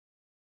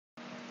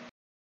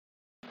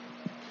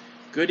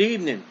Good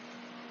evening.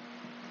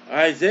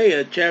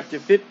 Isaiah chapter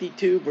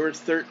 52, verse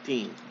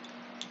 13.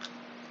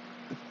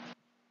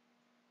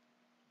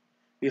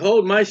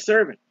 Behold, my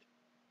servant,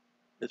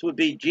 this would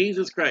be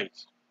Jesus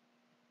Christ,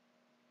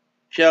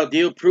 shall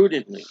deal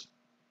prudently.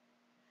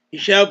 He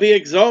shall be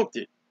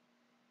exalted,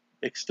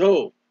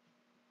 extolled,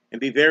 and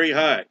be very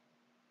high.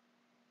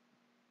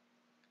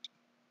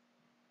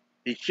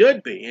 He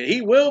should be, and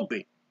he will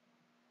be,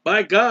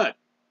 by God,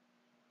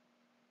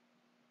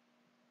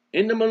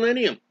 in the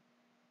millennium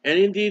and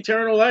in the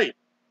eternal life.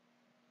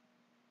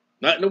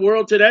 Not in the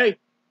world today.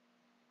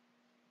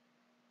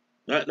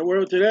 Not in the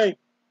world today.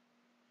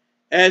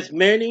 As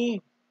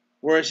many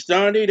were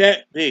astonished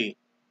at thee,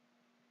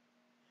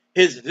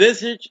 his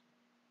visage,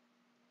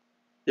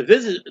 the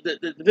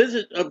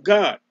visit of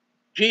God,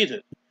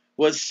 Jesus,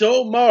 was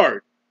so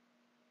marred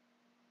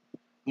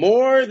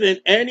more than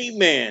any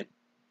man,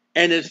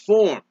 and his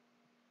form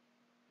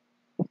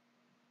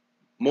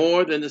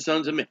more than the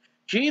sons of men.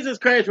 Jesus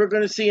Christ, we're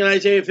going to see in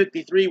Isaiah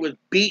 53, was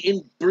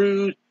beaten,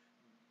 bruised,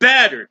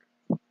 battered,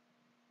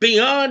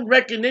 beyond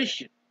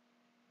recognition.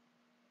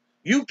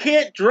 You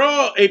can't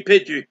draw a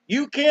picture.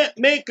 You can't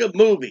make a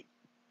movie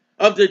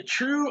of the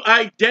true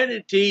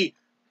identity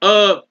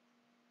of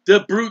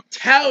the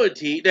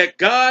brutality that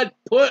God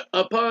put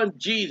upon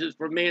Jesus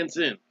for man's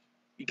sin.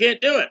 You can't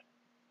do it.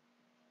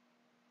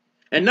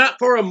 And not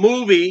for a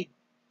movie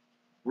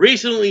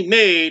recently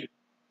made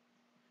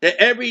that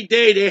every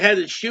day they had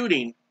a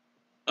shooting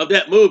of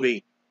that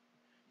movie.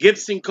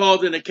 Gibson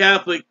called in a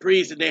Catholic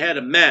priest and they had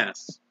a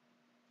mass.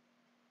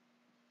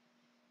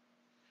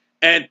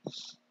 And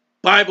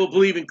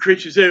Bible-believing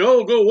Christians say,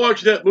 oh, go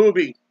watch that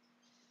movie.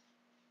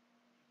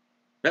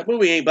 That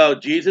movie ain't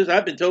about Jesus.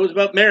 I've been told it's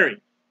about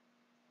Mary.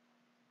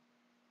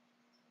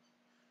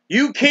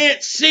 You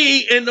can't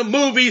see in the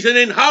movies and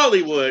in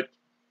Hollywood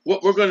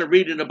what we're going to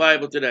read in the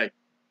Bible today.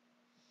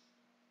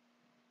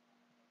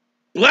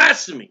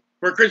 Blasphemy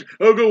for Christians.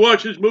 Oh, go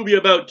watch this movie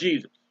about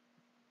Jesus.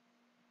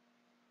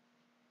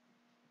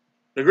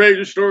 The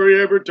greatest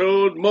story ever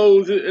told,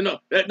 Moses.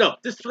 No,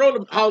 just throw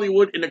the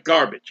Hollywood in the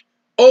garbage.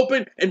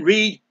 Open and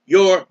read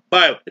your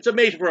Bible. It's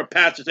amazing for a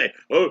pastor to say,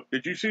 oh,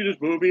 did you see this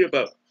movie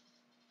about...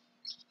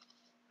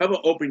 How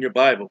about open your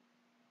Bible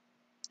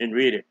and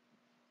read it?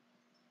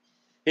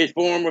 His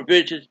form of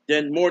riches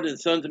than more than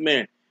sons of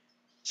men.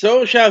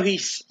 So shall he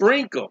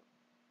sprinkle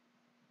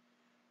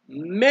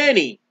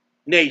many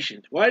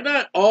nations. Why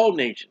not all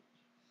nations?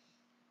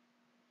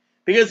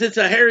 Because it's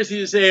a heresy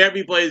to say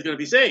everybody is going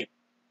to be saved.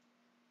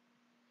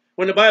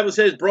 When the Bible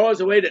says, broad is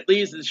the way that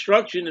leads to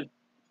destruction, and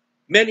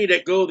many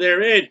that go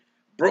therein,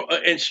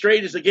 and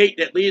straight is the gate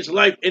that leads to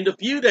life, and the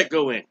few that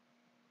go in.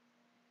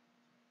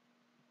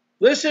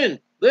 Listen,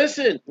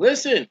 listen,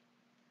 listen.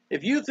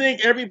 If you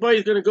think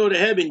everybody's going to go to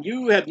heaven,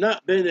 you have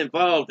not been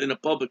involved in a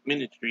public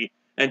ministry,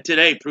 and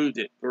today proved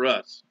it for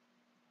us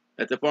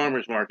at the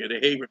farmers market,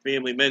 the Hager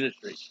Family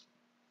Ministry.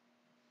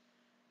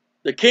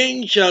 The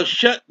king shall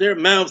shut their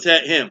mouths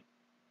at him.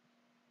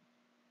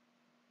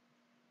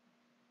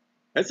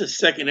 That's a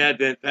second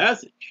Advent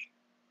passage.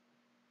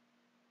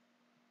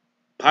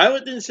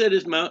 Pilate didn't shut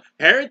his mouth.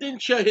 Herod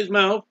didn't shut his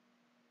mouth.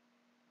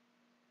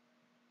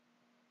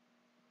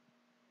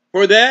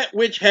 For that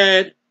which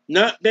had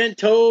not been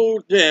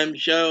told them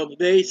shall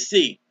they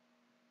see,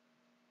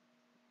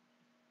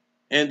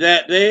 and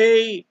that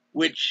they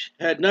which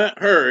had not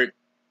heard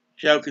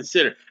shall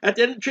consider. At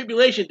the end of the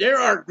tribulation, there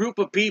are a group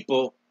of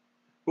people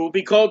who will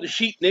be called the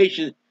sheep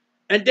nation,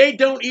 and they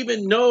don't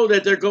even know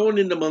that they're going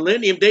in the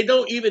millennium. They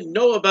don't even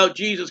know about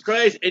Jesus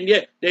Christ, and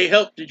yet they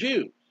help the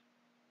Jews.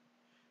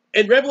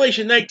 In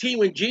Revelation 19,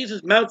 when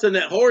Jesus mounts on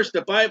that horse,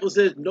 the Bible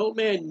says no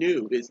man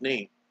knew his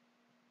name.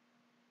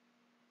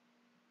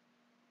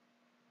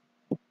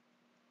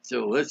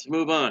 So let's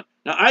move on.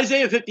 Now,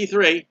 Isaiah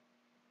 53, let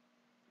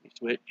me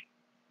switch.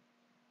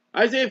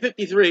 Isaiah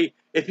 53,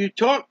 if you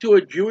talk to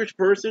a Jewish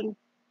person,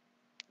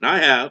 and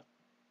I have,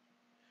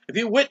 if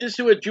you witness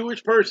to a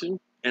Jewish person,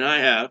 and I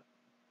have,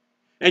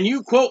 and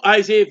you quote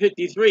Isaiah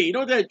 53, you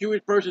know what that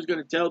Jewish person is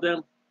going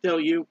to tell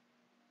you?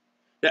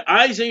 That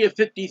Isaiah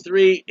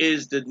 53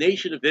 is the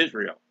nation of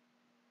Israel.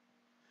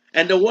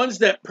 And the ones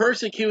that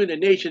persecute the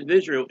nation of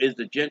Israel is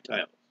the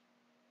Gentiles.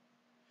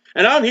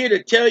 And I'm here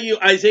to tell you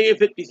Isaiah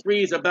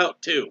 53 is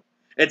about two.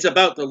 It's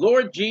about the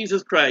Lord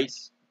Jesus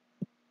Christ,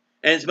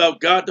 and it's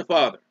about God the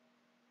Father.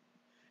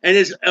 And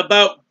it's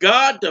about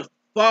God the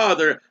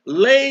Father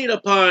laying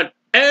upon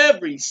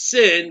every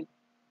sin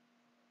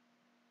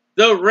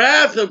the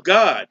wrath of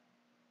God,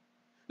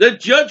 the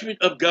judgment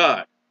of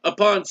God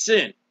upon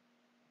sin,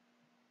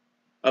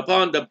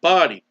 upon the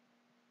body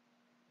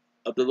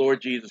of the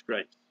Lord Jesus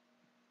Christ.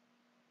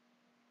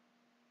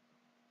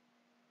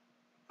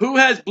 Who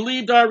has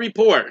believed our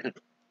report?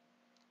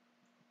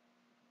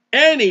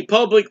 Any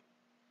public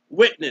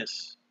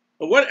witness,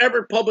 or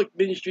whatever public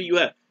ministry you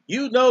have,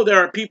 you know there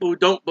are people who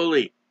don't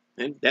believe.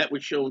 And that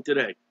was shown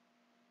today.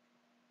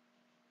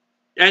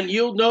 And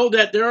you'll know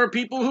that there are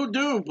people who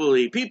do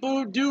believe, people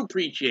who do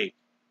appreciate.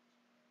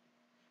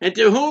 And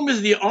to whom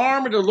is the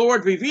arm of the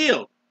Lord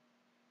revealed?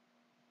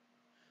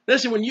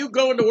 Listen, when you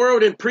go in the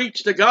world and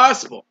preach the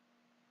gospel,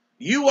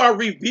 you are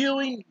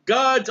revealing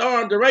God's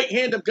arm, the right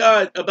hand of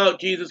God, about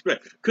Jesus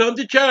Christ. Come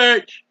to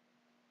church.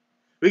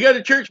 We got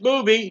a church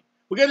movie.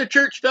 We got a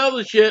church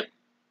fellowship.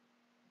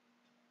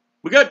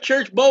 We got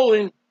church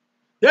bowling.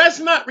 That's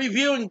not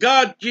revealing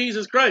God,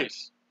 Jesus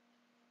Christ.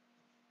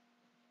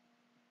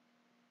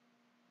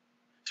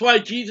 That's why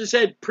Jesus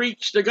said,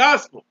 preach the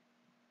gospel.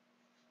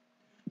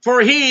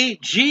 For he,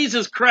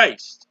 Jesus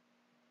Christ.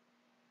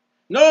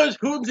 Notice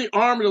who's the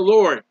arm of the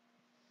Lord.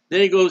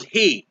 Then he goes,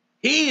 he.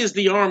 He is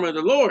the arm of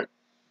the Lord.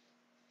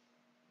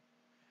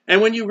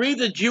 And when you read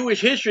the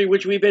Jewish history,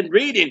 which we've been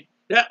reading,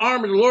 that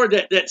arm of the Lord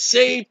that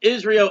saved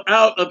Israel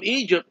out of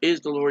Egypt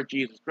is the Lord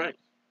Jesus Christ.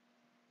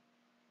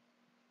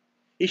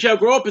 He shall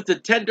grow up as a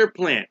tender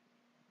plant.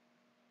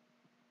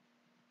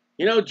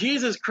 You know,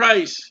 Jesus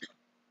Christ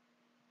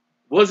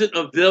wasn't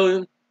a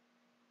villain.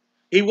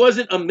 He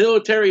wasn't a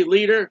military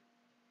leader.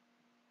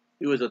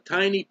 He was a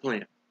tiny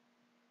plant,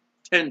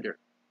 tender,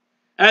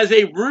 as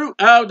a root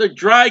out of the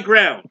dry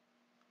ground.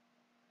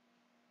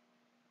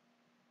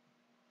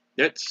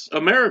 That's a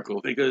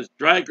miracle because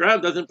dry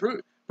ground doesn't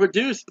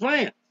produce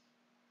plants.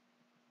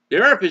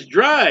 The earth is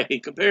dry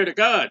compared to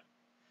God.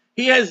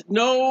 He has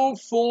no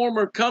form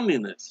or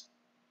comeliness.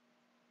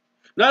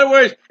 In other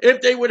words, if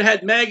they would have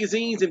had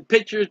magazines and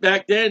pictures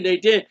back then, they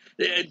did.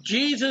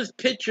 Jesus'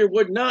 picture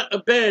would not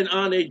have been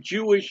on a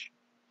Jewish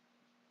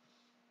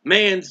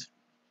man's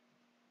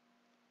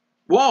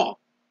wall.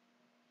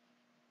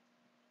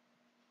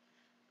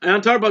 And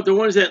I'm talking about the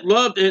ones that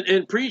loved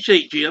and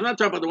appreciate Jesus. I'm not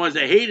talking about the ones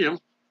that hated him.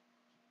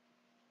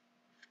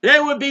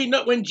 There would be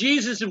no, when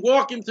Jesus is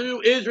walking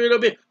through Israel, it'll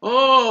be,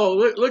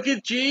 oh, look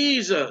at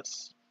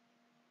Jesus.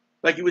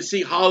 Like you would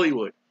see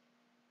Hollywood.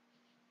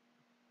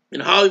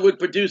 And Hollywood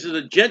produces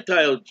a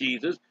Gentile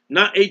Jesus,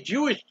 not a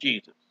Jewish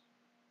Jesus.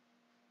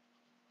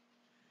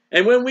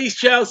 And when we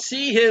shall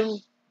see him,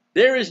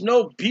 there is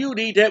no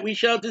beauty that we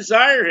shall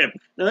desire him.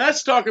 Now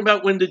that's talking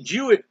about when the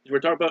Jew, we're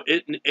talking about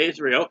in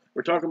Israel,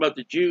 we're talking about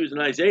the Jews in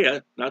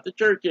Isaiah, not the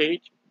church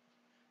age,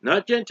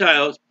 not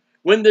Gentiles.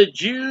 When the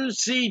Jews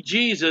see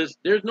Jesus,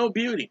 there's no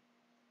beauty.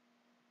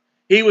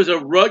 He was a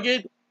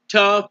rugged,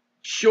 tough,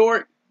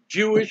 short,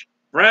 Jewish,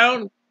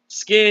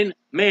 brown-skinned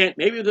man,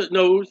 maybe the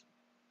nose.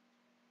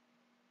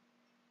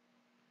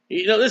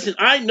 You know, listen,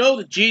 I know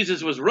that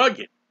Jesus was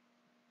rugged.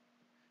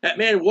 That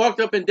man walked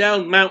up and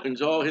down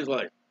mountains all his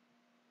life.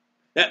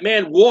 That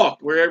man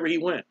walked wherever he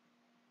went.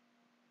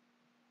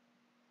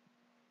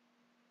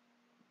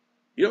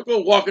 You don't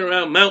go walking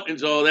around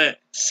mountains all that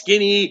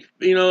skinny,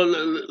 you know,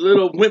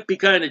 little wimpy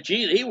kind of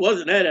Jesus. He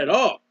wasn't that at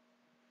all.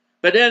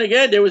 But then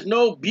again, there was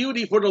no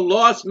beauty for the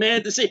lost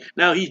man to see.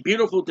 Now, he's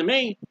beautiful to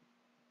me.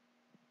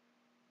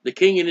 The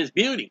king in his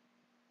beauty.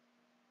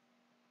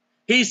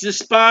 He's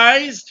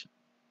despised.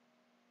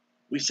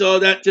 We saw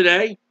that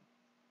today.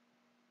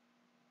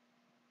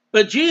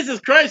 But Jesus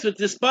Christ was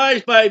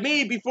despised by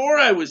me before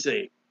I was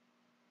saved.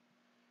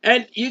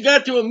 And you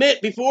got to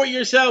admit, before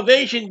your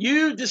salvation,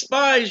 you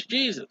despised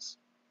Jesus.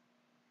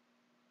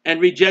 And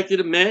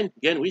rejected a man.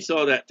 Again, we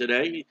saw that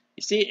today.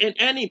 You see, in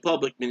any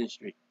public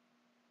ministry.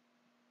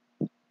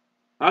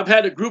 I've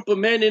had a group of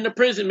men in the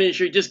prison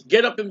ministry just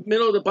get up in the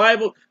middle of the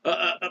Bible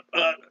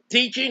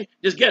teaching,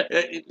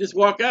 just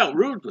walk out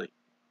rudely.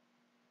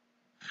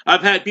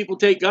 I've had people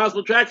take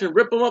gospel tracts and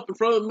rip them up in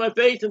front of my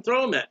face and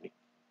throw them at me.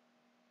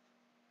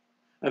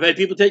 I've had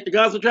people take the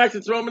gospel tracts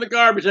and throw them in the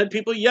garbage. I've had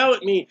people yell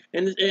at me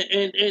and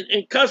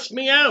cuss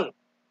me out.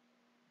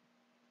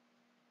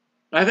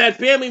 I've had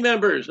family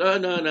members. Oh,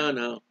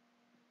 no.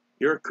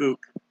 You're a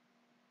kook.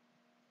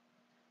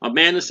 A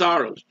man of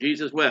sorrows.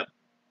 Jesus wept.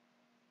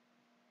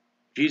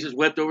 Jesus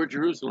wept over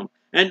Jerusalem.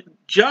 And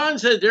John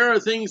said there are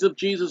things of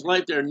Jesus'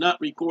 life that are not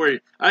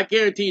recorded. I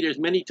guarantee there's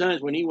many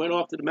times when he went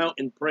off to the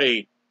mountain and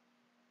prayed.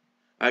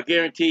 I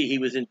guarantee he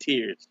was in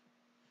tears.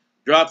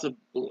 Drops of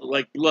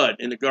like blood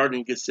in the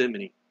Garden of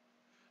Gethsemane.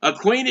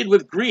 Acquainted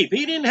with grief.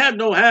 He didn't have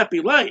no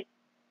happy life.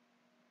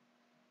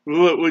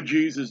 What would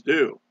Jesus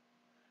do?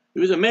 He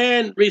was a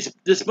man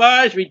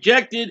despised,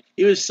 rejected.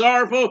 He was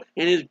sorrowful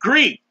in his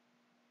grief.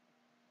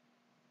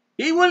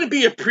 He wouldn't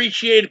be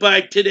appreciated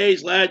by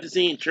today's lads to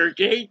see in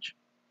church age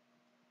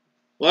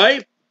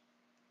life.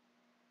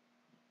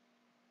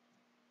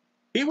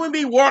 He wouldn't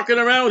be walking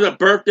around with a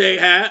birthday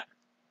hat,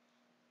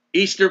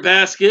 Easter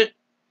basket,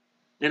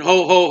 and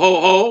ho, ho,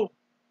 ho, ho.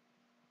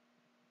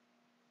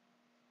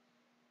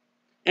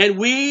 And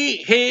we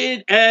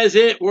hid as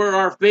it were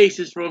our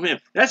faces from him.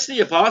 That's the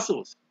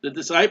apostles, the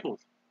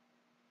disciples.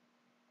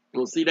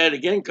 We'll see that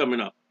again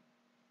coming up.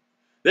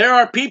 There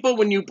are people,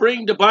 when you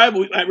bring the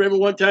Bible, I remember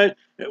one time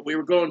we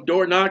were going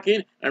door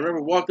knocking. I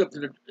remember walked up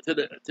to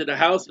the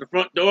house, the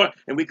front door,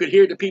 and we could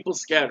hear the people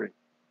scattering.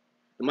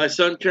 And my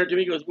son turned to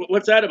me and goes,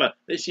 "What's that about?"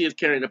 They see us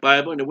carrying the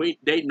Bible, and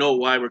they know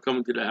why we're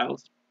coming to the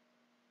house.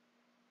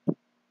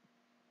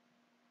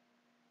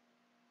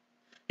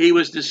 He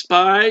was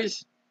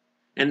despised,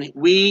 and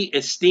we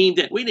esteemed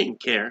it. We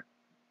didn't care.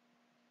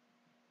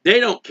 They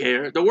don't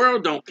care. The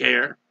world don't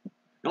care.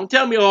 Don't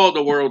tell me all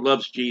the world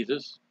loves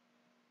Jesus.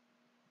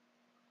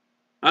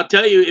 I'll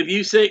tell you,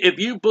 if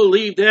you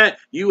believe that,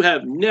 you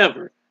have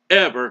never,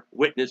 ever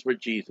witnessed for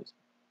Jesus.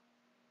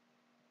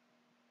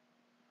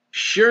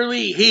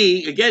 Surely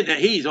he, again,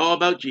 he's all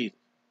about Jesus,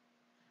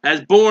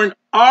 has borne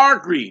our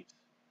grief.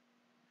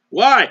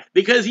 Why?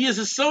 Because he is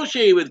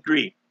associated with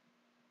grief.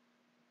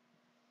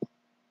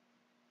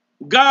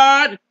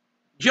 God,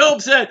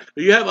 Job said,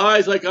 do you have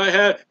eyes like I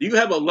have? Do you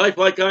have a life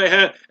like I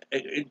have?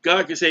 And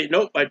God can say,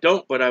 nope, I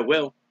don't, but I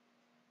will.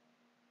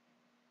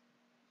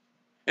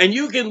 And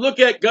you can look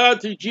at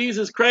God through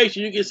Jesus Christ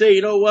and you can say,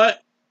 you know what?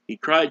 He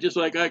cried just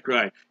like I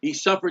cried. He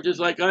suffered just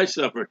like I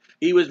suffered.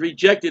 He was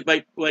rejected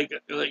like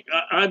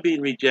I'm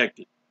being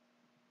rejected.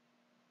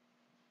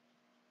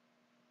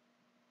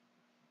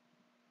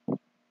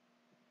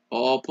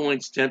 All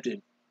points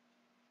tempted,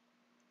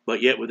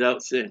 but yet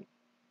without sin.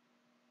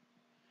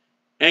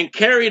 And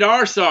carried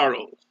our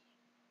sorrows.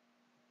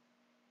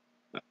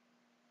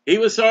 He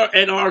was sorry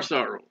and our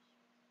sorrows.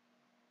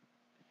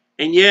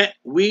 And yet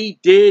we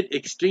did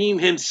esteem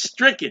him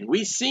stricken.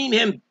 We seen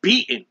him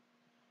beaten,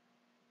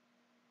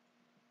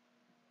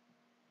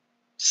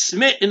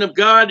 smitten of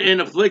God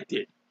and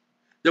afflicted.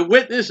 The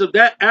witness of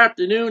that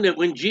afternoon that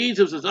when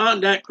Jesus was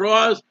on that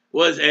cross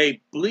was a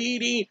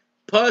bleeding,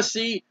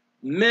 pussy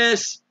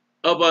mess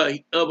of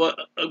a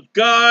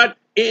God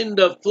in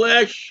the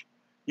flesh.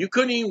 You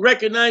couldn't even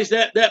recognize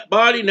that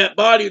body, and that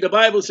body, the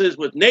Bible says,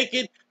 was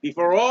naked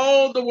before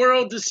all the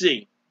world to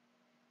see.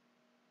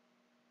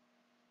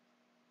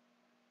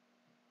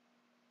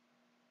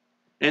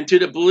 And to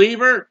the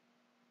believer,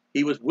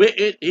 he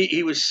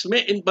was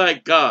smitten by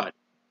God.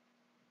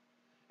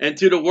 And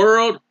to the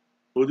world,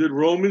 well, did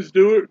Romans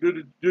do it?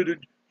 Did the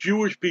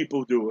Jewish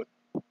people do it?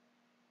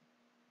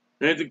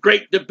 And it's a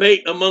great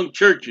debate among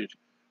churches.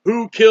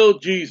 Who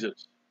killed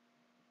Jesus?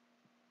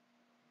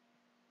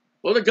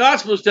 Well, the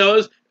Gospels tell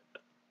us,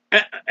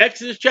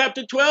 Exodus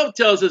chapter 12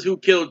 tells us who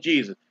killed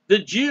Jesus. The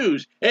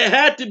Jews. It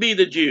had to be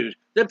the Jews.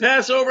 The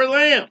Passover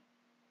lamb.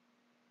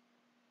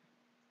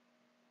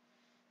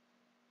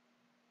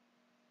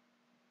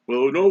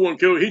 Well, no one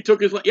killed him. He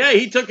took his life. Yeah,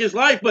 he took his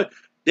life, but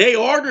they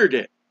ordered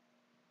it.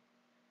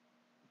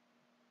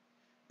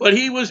 But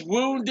he was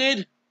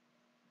wounded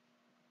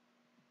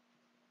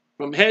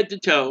from head to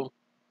toe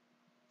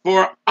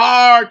for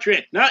our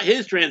not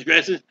his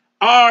transgressions,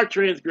 our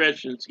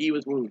transgressions he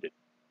was wounded.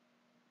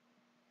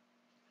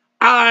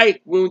 I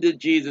wounded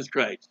Jesus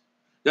Christ.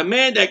 The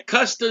man that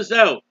cussed us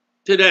out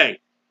today,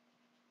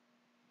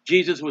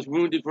 Jesus was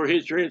wounded for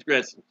his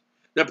transgressions.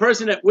 The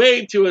person that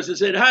waved to us and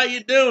said, how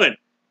you doing?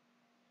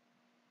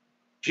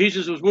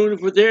 Jesus was wounded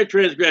for their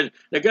transgressions.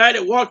 The guy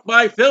that walked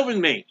by filming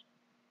me,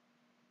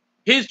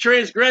 his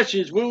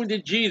transgressions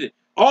wounded Jesus.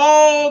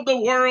 All the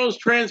world's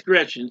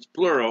transgressions,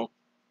 plural.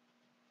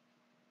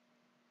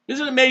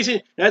 Isn't it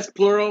amazing? That's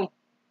plural.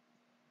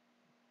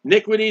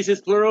 Iniquities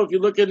is plural if you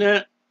look at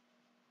that.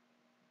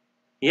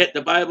 Yet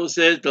the Bible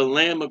says the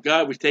Lamb of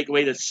God which take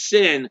away the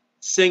sin,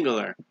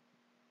 singular,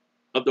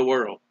 of the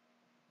world.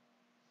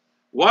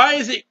 Why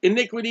is it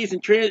iniquities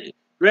and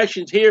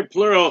transgressions here,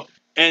 plural,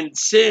 and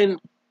sin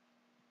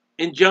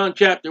in John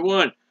chapter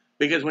 1?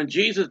 Because when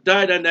Jesus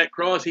died on that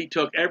cross, he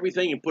took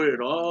everything and put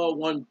it all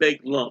one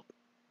big lump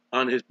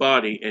on his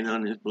body and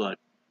on his blood.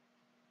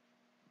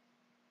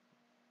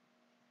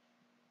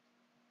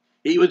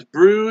 He was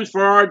bruised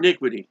for our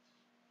iniquity,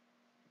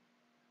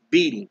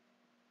 beating,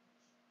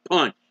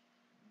 punched,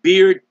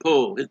 beard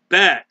pulled, his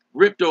back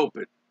ripped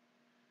open.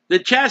 The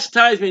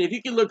chastisement, if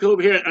you can look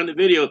over here on the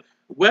video,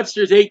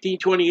 Webster's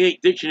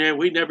 1828 dictionary,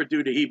 we never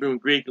do the Hebrew and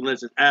Greek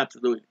unless it's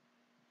absolutely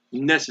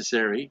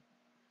necessary.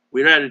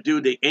 We'd rather do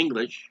the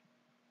English.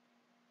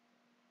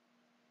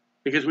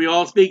 Because we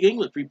all speak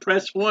English. We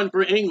press one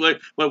for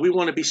English, but we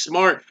want to be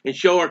smart and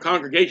show our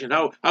congregation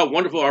how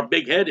wonderful our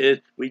big head is.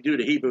 We do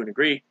the Hebrew and the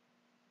Greek.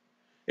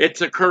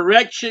 It's a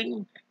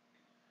correction.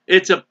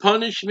 It's a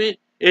punishment.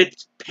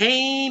 It's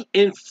pain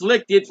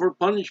inflicted for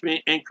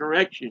punishment and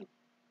correction.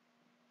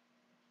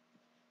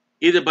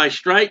 Either by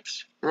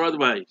stripes or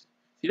otherwise.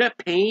 See that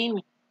pain?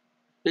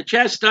 The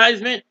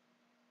chastisement?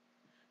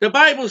 The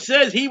Bible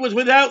says he was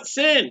without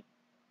sin.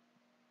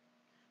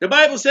 The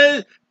Bible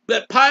says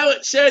that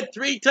Pilate said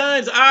 3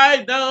 times,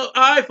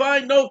 I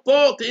find no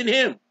fault in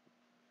him.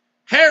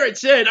 Herod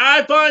said,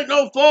 I find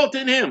no fault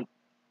in him.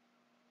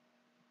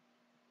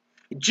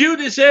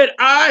 Judas said,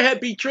 I have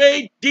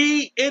betrayed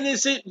the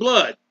innocent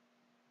blood.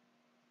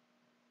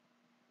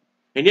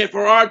 And yet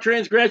for our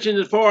transgressions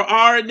and for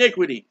our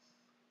iniquity,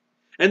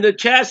 and the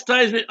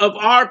chastisement of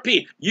our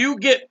peace, you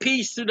get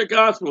peace through the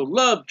gospel,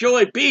 love,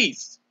 joy,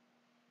 peace.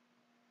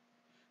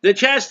 The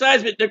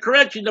chastisement, the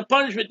correction, the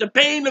punishment, the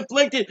pain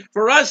inflicted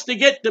for us to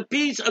get the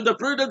peace of the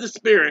fruit of the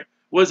Spirit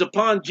was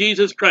upon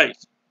Jesus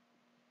Christ.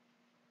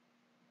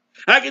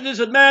 I can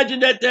just imagine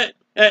that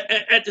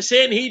at the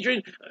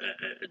Sanhedrin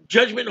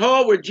judgment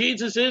hall where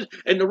Jesus is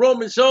and the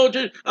Roman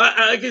soldiers,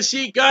 I can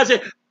see God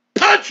say,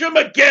 punch him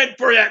again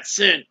for that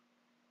sin.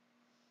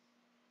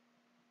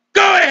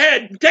 Go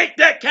ahead and take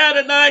that cat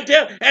of 9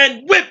 tails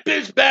and whip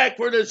his back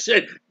for the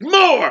sin.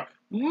 More,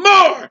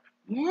 more,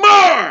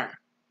 more.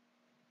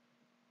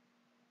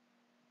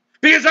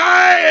 Because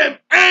I am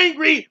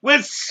angry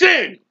with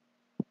sin.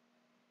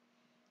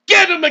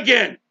 Get him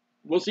again.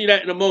 We'll see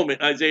that in a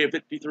moment, Isaiah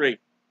 53.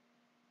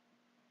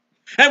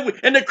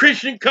 And the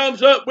Christian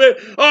comes up with,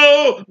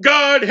 oh,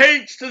 God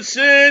hates the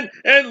sin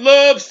and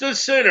loves the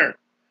sinner.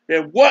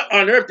 And what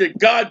on earth did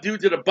God do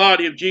to the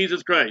body of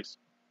Jesus Christ?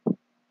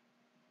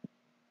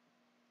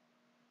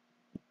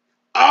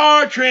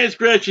 Our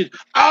transgressions,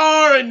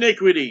 our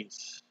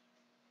iniquities.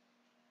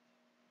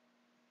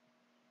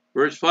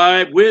 Verse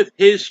 5, with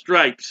his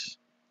stripes,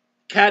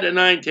 cat o'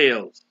 nine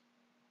tails,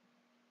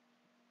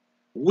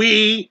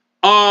 we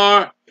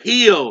are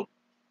healed.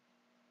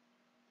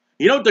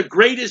 You know what the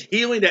greatest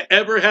healing that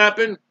ever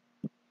happened?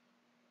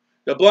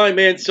 The blind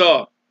man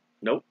saw.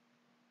 Nope.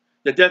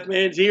 The deaf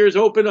man's ears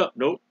opened up.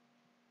 Nope.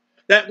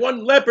 That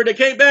one leper that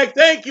came back,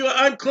 thank you,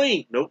 I'm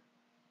clean. Nope.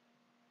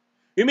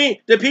 You mean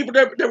the people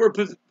that were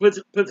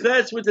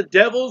possessed with the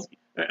devils?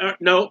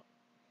 No.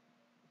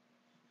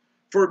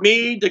 For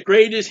me, the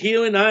greatest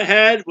healing I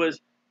had was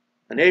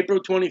on April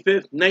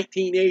 25th,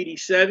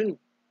 1987,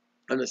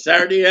 on a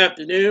Saturday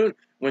afternoon,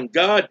 when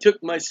God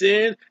took my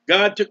sin,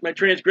 God took my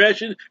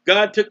transgression,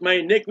 God took my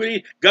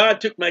iniquity,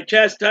 God took my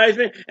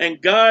chastisement,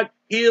 and God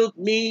healed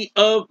me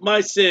of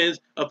my sins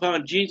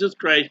upon Jesus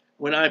Christ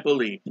when I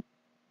believed.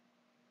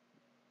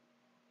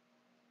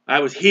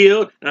 I was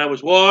healed, and I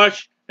was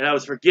washed, and I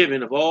was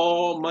forgiven of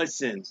all my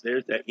sins.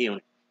 There's that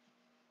healing.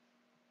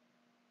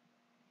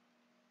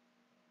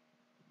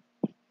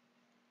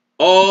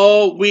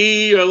 All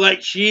we are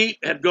like sheep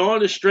have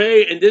gone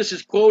astray, and this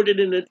is quoted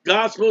in the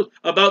Gospels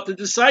about the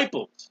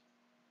disciples.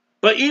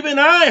 But even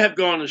I have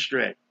gone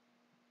astray.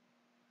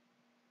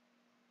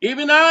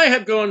 Even I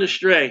have gone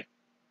astray.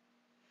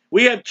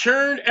 We have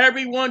turned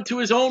everyone to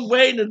his own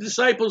way, and the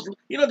disciples,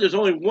 you know, there's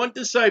only one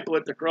disciple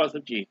at the cross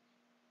of Jesus.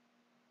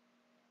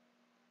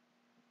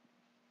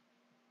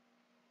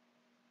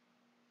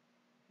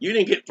 You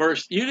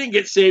didn't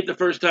get saved the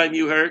first time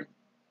you heard.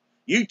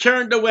 You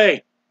turned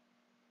away.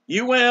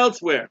 You went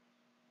elsewhere.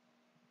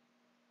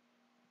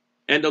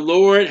 And the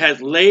Lord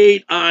has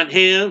laid on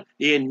him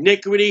the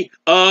iniquity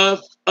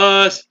of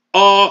us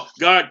all.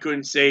 God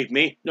couldn't save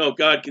me. No,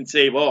 God can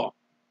save all.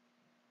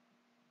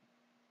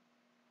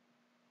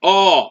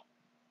 All.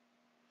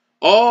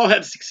 All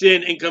have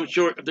sinned and come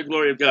short of the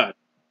glory of God.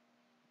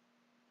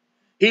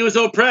 He was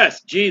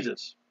oppressed,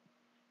 Jesus.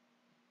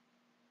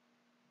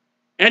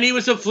 And he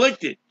was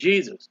afflicted,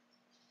 Jesus.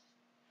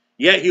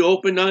 Yet he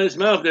opened not his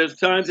mouth. There's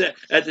times that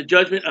at the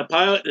judgment of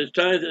Pilate, there's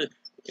times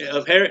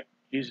of Herod,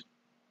 Jesus.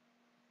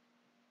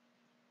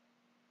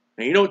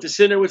 And you know what the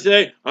sinner would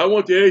say? I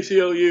want the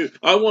ACLU.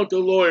 I want the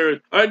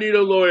lawyers. I need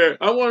a lawyer.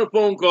 I want a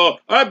phone call.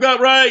 I've got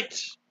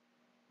rights.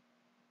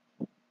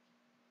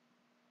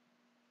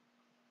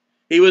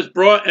 He was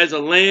brought as a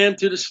lamb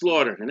to the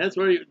slaughter. And that's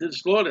where the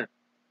slaughter.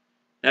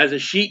 As a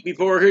sheep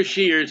before her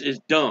shears is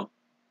dumb.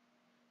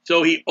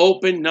 So he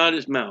opened not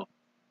his mouth.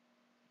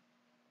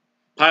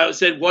 Pilate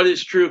said, what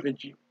is truth? And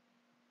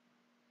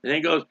then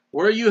he goes,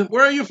 where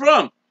are you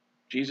from?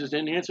 Jesus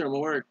didn't answer him a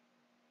word.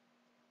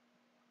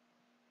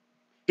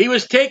 He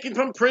was taken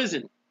from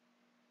prison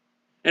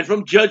and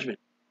from judgment.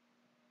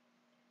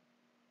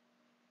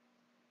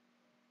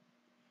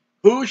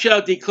 Who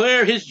shall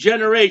declare his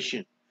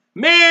generation?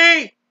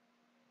 Me!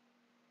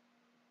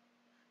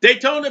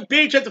 Daytona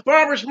Beach at the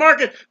farmer's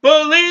market.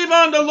 Believe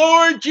on the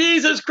Lord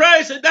Jesus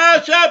Christ and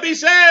thou shalt be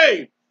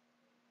saved.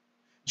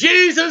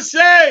 Jesus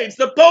saves.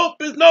 The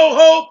Pope is no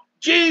hope.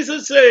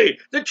 Jesus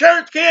saves. The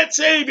church can't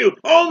save you.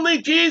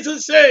 Only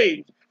Jesus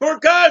saves. For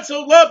God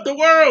so loved the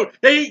world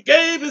that he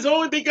gave his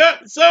only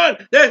begotten Son,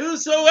 that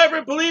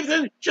whosoever believes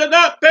in him shall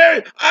not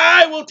perish.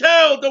 I will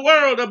tell the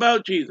world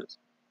about Jesus.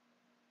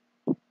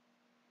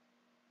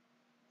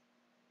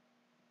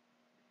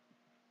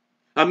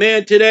 A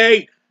man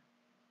today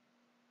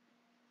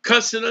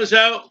cussing us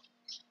out.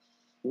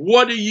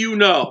 What do you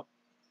know?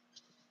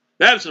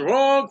 That's the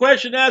wrong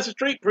question to ask a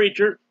street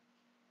preacher.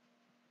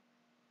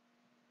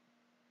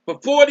 For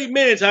 40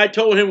 minutes, I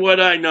told him what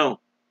I know.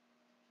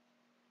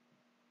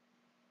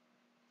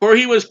 For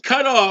he was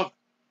cut off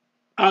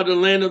out of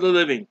the land of the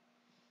living.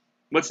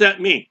 What's that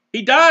mean?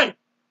 He died.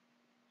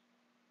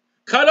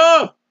 Cut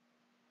off.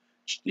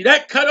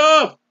 That cut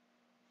off.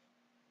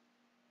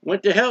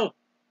 Went to hell.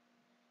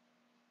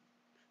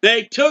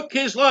 They took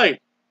his life.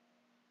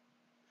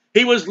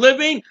 He was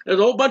living. There's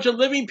a whole bunch of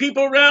living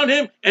people around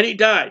him, and he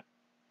died.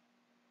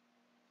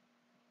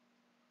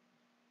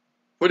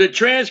 For the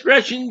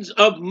transgressions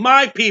of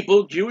my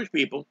people, Jewish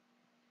people,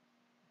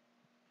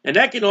 and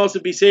that can also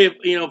be saved,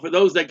 you know, for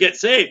those that get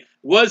saved,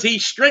 was he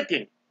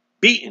stricken,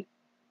 beaten.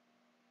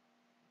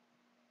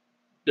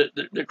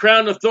 The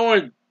crown of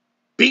thorns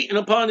beaten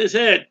upon his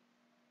head.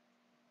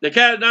 The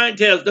cat of nine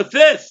tails, the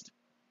fist.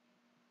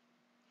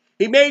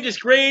 He made his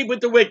grave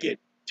with the wicked,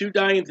 two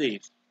dying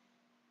thieves.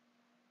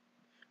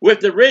 With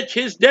the rich,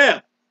 his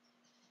death.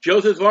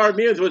 Joseph of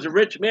Arimathea was a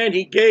rich man.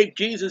 He gave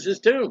Jesus his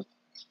tomb.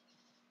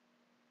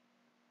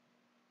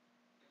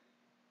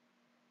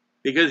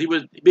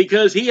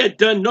 Because he had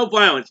done no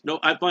violence. No,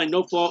 I find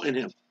no fault in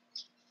him.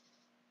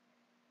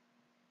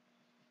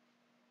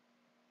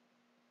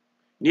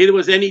 Neither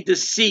was any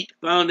deceit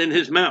found in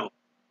his mouth.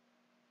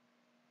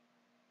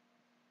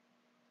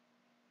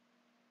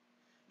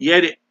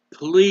 Yet it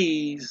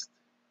pleased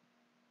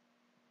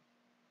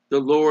the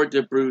Lord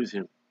to bruise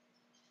him.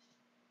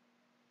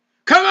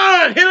 Come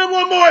on, hit him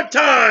one more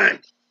time.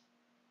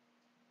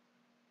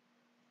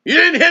 You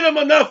didn't hit him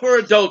enough for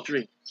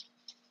adultery.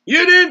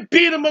 You didn't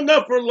beat him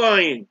enough for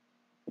lying.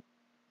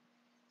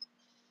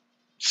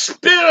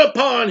 Spit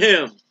upon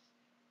him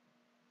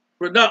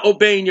for not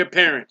obeying your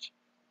parents.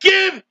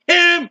 Give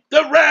him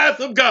the wrath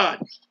of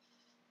God.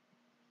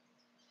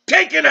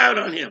 Take it out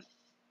on him.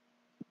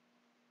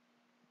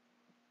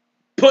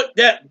 Put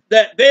that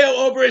veil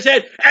over his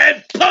head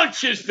and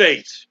punch his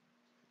face.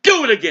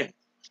 Do it again.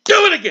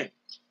 Do it again.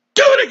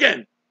 Do it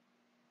again.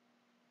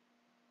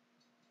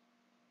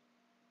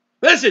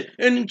 Listen,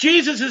 and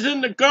Jesus is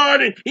in the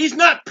garden. He's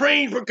not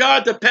praying for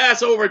God to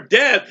pass over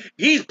death.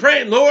 He's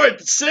praying,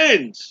 Lord,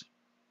 sins.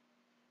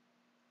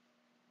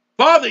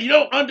 Father, you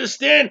don't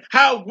understand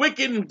how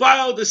wicked and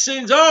vile the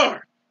sins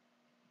are.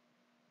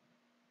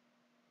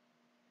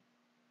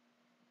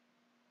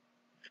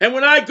 And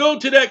when I go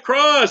to that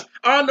cross,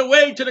 on the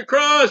way to the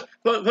cross,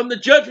 from the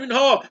judgment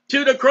hall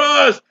to the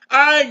cross,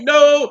 I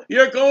know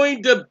you're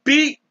going to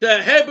beat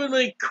the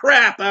heavenly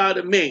crap out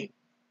of me.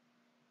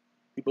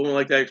 People don't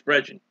like that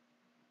expression.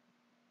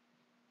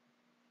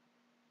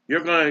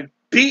 You're going to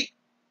beat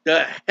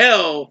the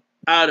hell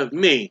out of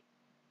me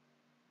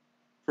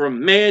for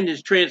man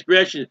his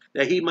transgression,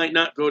 that he might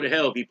not go to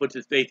hell if he puts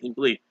his faith and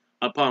belief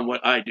upon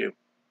what I do.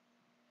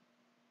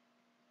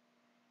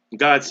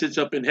 God sits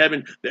up in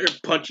heaven. They're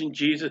punching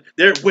Jesus.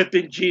 They're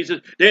whipping Jesus.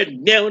 They're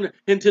nailing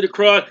him to the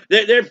cross.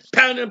 They're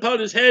pounding upon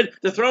his head,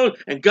 the throne,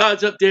 and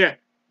God's up there.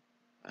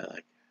 I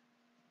like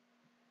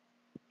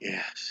it.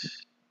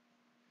 Yes,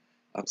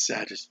 I'm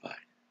satisfied.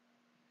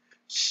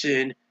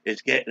 Sin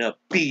is getting a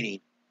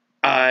beating.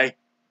 I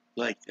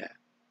like that.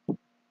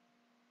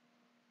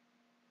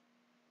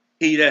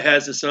 He that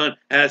has the Son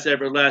has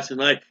everlasting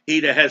life.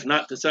 He that has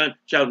not the Son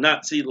shall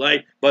not see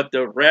life, but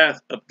the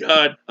wrath of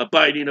God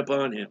abiding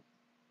upon him.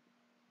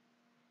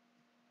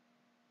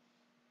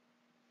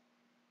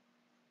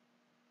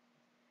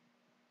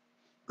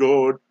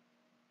 God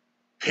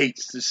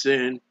hates the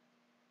sin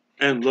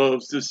and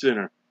loves the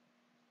sinner.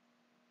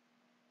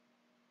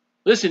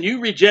 Listen,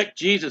 you reject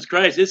Jesus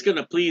Christ, it's going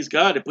to please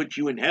God to put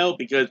you in hell,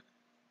 because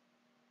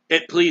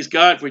it pleased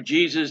God for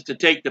Jesus to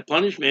take the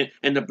punishment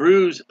and the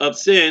bruise of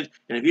sins.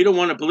 And if you don't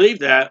want to believe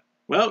that,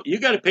 well, you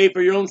got to pay for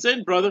your own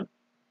sin, brother.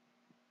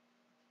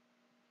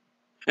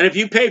 And if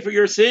you pay for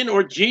your sin,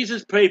 or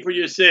Jesus paid for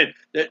your sin,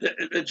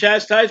 the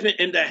chastisement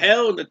and the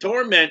hell and the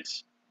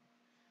torments,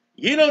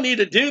 you don't need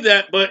to do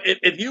that. But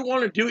if you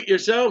want to do it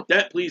yourself,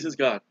 that pleases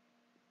God.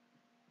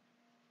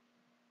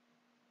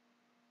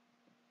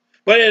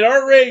 But it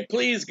already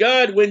pleased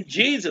God when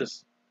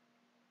Jesus.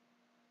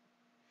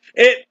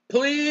 It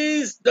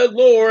pleased the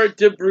Lord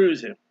to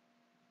bruise him.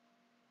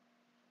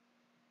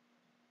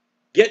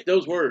 Get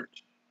those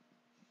words.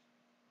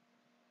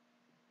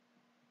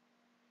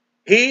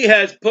 He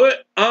has put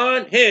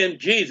on him,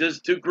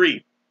 Jesus, to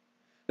grief.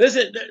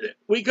 Listen,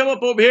 we come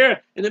up over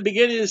here in the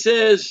beginning. It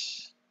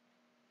says,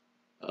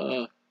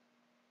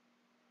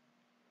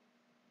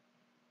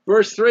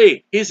 verse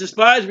 3, he's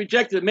despised,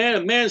 rejected, man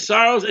of man's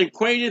sorrows, and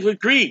acquainted with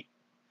grief.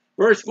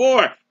 Verse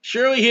 4,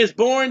 surely he has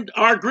borne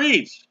our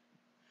griefs.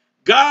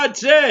 God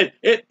said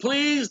it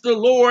pleased the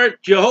Lord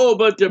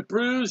Jehovah to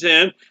bruise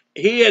him.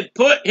 He had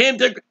put him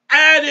to,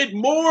 added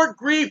more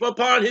grief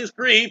upon his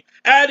grief,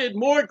 added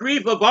more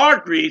grief of our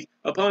grief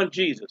upon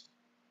Jesus.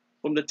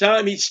 From the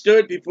time he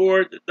stood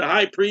before the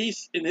high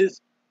priest and his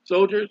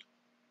soldiers,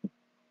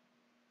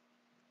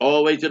 all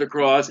the way to the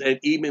cross, and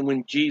even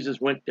when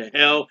Jesus went to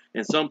hell,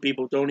 and some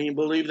people don't even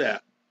believe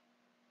that.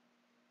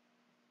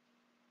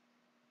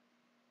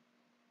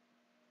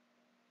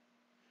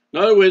 In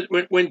other words,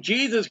 when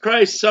Jesus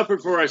Christ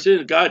suffered for our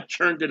sins, God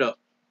churned it up.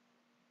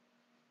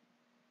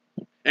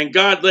 And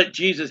God let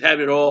Jesus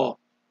have it all.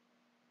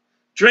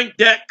 Drink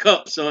that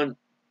cup, son.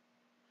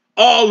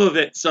 All of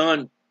it,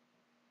 son.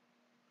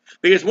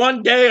 Because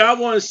one day I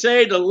want to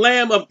say the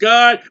Lamb of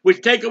God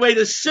which take away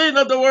the sin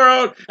of the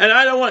world. And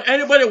I don't want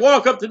anybody to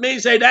walk up to me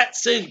and say, that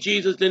sin,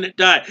 Jesus didn't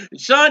die.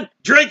 Son,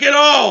 drink it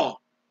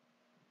all.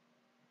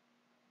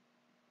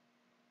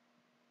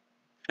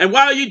 And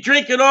while you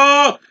drink it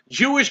all,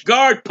 Jewish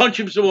guard, punch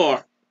him some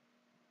more.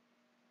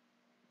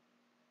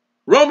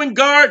 Roman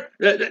guard,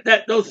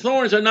 those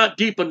thorns are not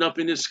deep enough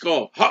in his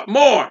skull.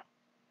 More.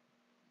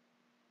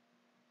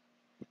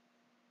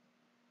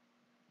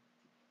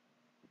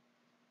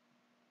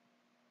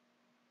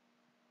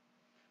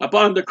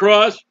 Upon the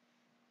cross,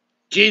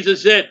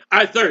 Jesus said,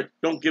 I thirst.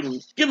 Don't give him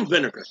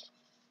vinegar.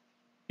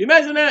 You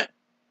imagine that?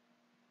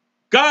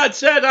 God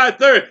said, I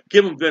thirst.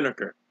 Give him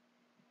vinegar.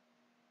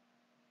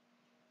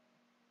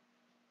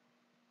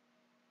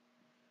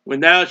 When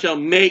thou shalt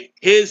make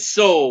his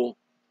soul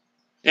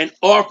an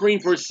offering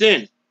for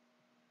sin.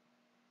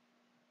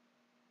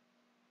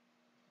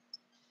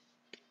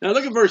 Now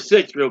look at verse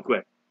 6 real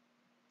quick.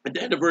 At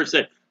the end of verse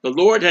 6, the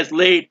Lord has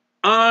laid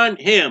on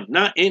him,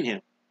 not in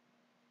him.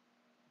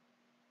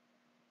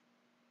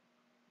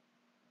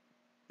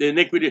 the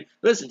iniquity.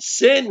 Listen,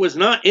 sin was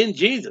not in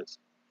Jesus,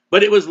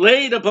 but it was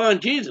laid upon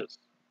Jesus.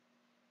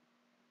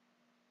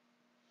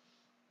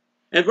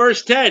 And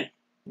verse 10,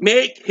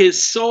 make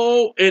his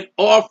soul an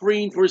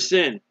offering for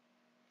sin.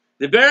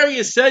 The very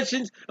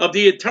essentials of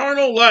the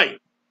eternal life.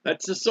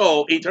 That's the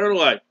soul, eternal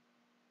life.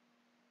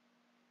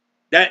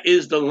 That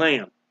is the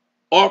Lamb.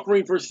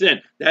 Offering for sin.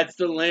 That's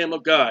the Lamb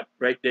of God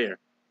right there.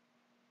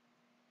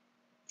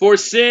 For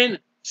sin,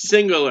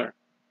 singular.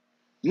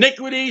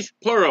 Iniquities,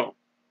 plural.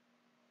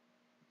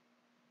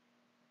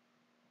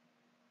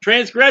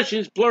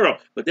 Transgressions, plural.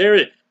 But there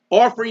it is.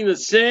 Offering the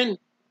sin,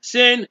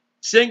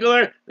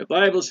 singular. The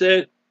Bible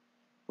said,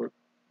 for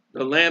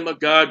the Lamb of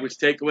God which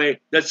take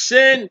away the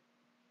sin.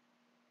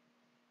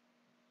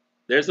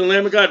 There's the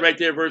Lamb of God right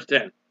there, verse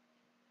 10.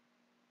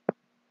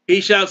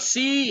 He shall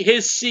see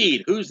his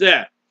seed. Who's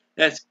that?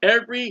 That's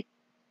every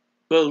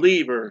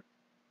believer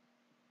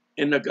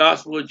in the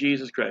gospel of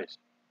Jesus Christ.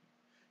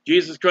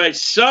 Jesus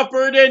Christ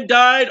suffered and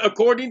died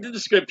according to the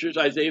scriptures,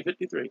 Isaiah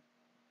 53,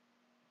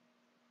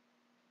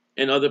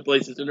 and other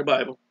places in the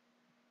Bible.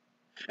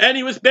 And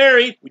he was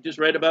buried. We just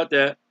read about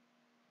that.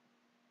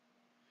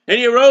 And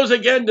he arose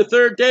again the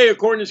third day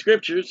according to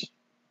scriptures.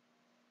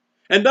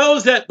 And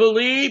those that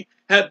believe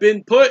have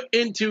been put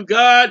into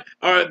God,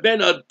 or have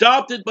been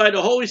adopted by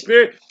the Holy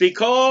Spirit, be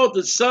called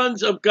the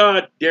sons of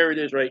God. There it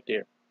is right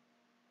there.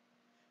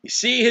 You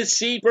see his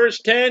seed, verse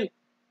 10?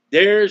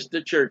 There's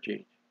the church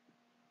age.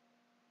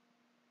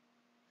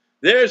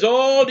 There's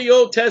all the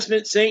Old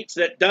Testament saints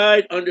that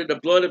died under the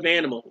blood of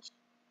animals.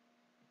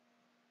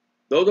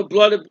 Though the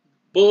blood of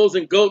bulls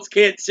and goats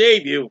can't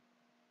save you,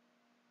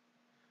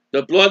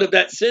 the blood of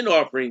that sin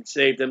offering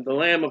saved them, the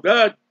Lamb of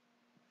God.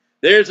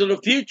 There's the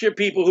future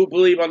people who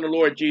believe on the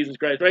Lord Jesus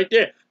Christ right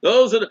there.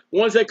 Those are the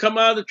ones that come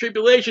out of the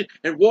tribulation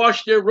and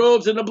wash their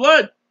robes in the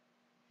blood.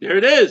 There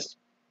it is.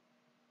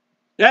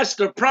 That's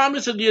the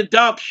promise of the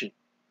adoption.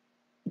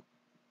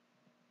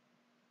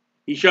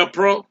 He shall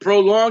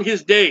prolong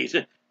his days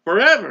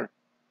forever.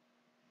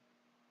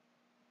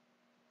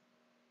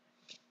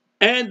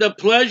 And the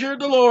pleasure of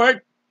the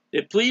Lord,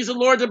 it pleased the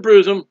Lord to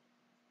bruise him,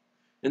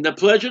 and the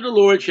pleasure of the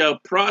Lord shall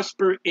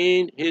prosper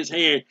in his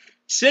hand.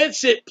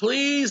 Since it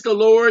pleased the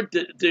Lord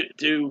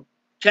to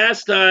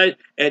chastise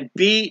and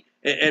beat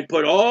and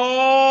put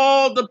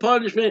all the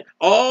punishment,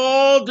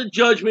 all the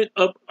judgment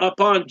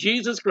upon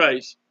Jesus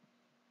Christ.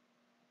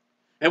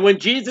 And when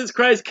Jesus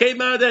Christ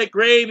came out of that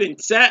grave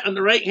and sat on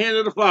the right hand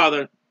of the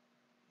Father,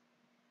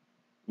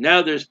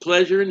 now there's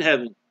pleasure in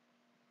heaven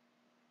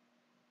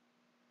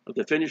of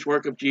the finished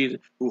work of Jesus,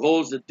 who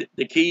holds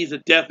the keys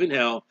of death and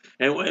hell.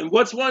 And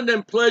what's one of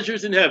them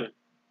pleasures in heaven?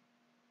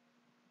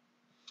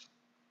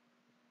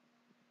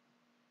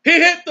 He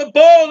hit the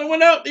ball and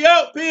went out the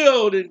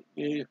outfield. And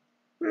he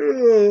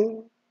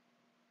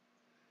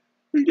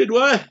did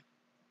what?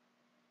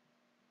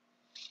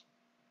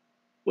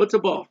 What's a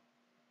ball?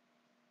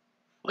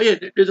 Oh yeah,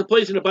 there's a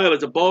place in the Bible.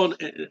 It's a ball,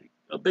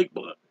 a big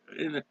ball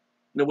in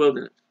the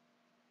wilderness.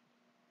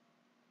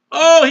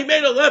 Oh, he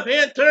made a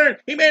left-hand turn.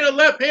 He made a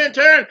left-hand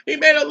turn. He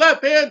made a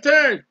left-hand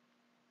turn.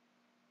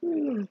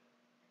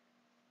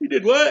 He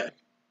did what?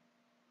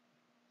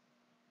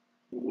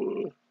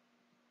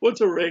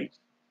 What's a race?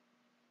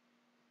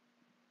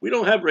 We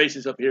don't have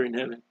races up here in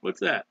heaven. What's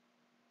that?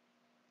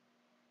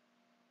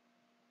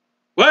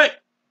 What?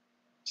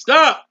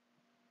 Stop.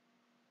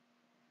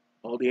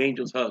 All the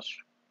angels hush.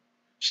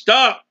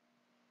 Stop.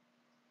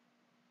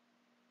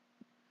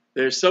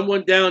 There's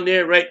someone down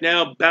there right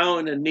now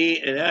bowing a knee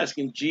and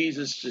asking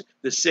Jesus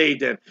to save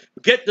them.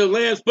 Get the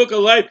Lamb's Book of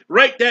Life,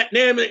 write that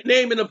name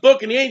in the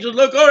book, and the angels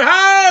look over.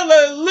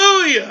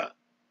 Hallelujah!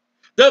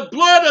 The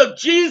blood of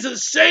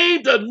Jesus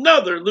saved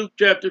another, Luke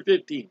chapter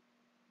 15.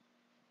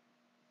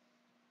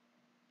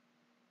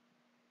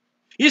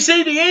 You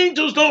see, the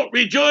angels don't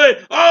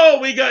rejoice. Oh,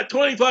 we got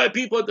 25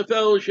 people at the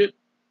fellowship.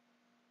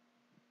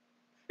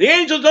 The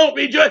angels don't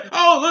rejoice.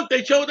 Oh, look,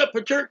 they showed up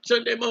for church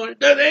Sunday morning.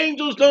 The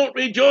angels don't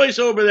rejoice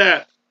over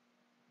that.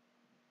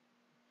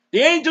 The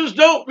angels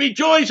don't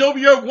rejoice over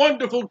your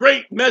wonderful,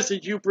 great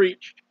message you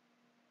preached.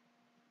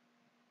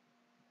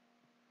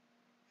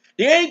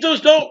 The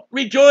angels don't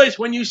rejoice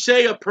when you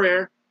say a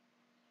prayer.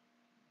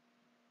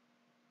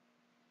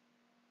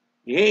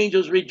 The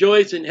angels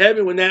rejoice in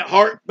heaven when that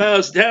heart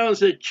bows down and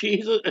says,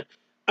 Jesus,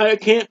 I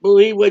can't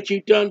believe what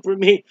you've done for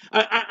me.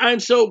 I'm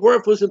so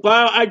worthless and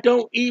vile. I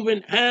don't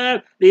even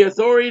have the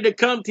authority to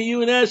come to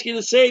you and ask you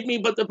to save me.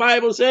 But the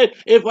Bible said,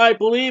 if I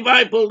believe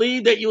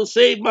that you'll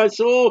save my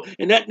soul.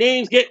 And that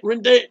name's getting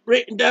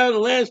written down in the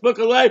Lamb's Book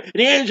of Life. And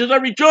the angels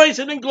are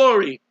rejoicing in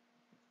glory.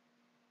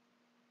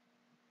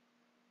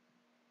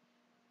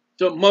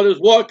 So mother's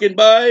walking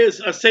by,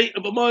 a saint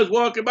of a mother's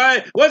walking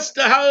by. What's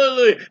the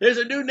hallelujah? There's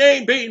a new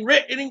name being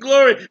written in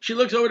glory. She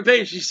looks over the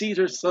page. She sees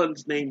her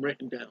son's name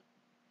written down.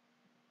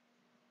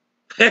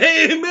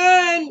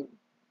 Amen.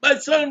 My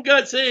son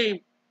got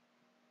saved.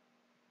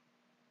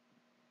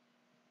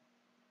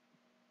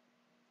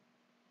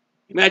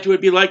 Imagine what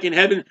it'd be like in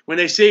heaven when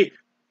they see,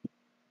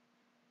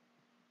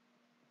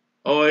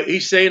 oh,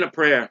 he's saying a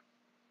prayer.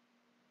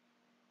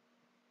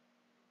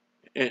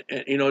 and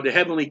you know, the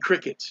heavenly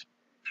crickets.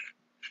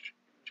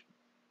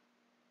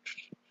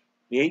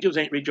 The angels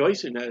ain't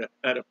rejoicing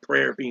at a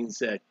prayer being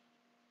said.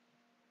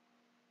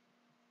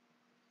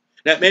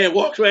 That man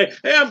walks away.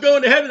 Hey, I'm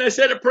going to heaven. I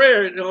said a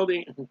prayer. And all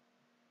the,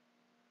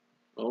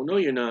 oh no,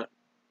 you're not.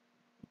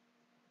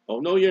 Oh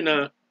no, you're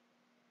not.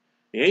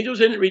 The angels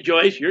didn't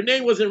rejoice. Your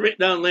name wasn't written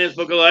down in the Lamb's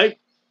Book of Life.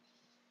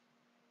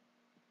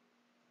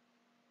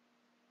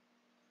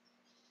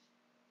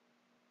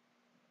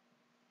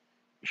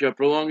 He shall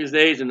prolong his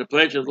days, and the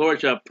pleasure of the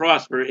Lord shall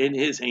prosper in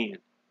his hand.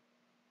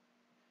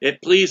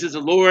 It pleases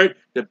the Lord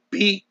to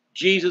beat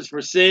Jesus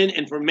for sin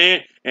and for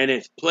man, and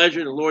it's pleasure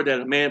to the Lord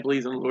that a man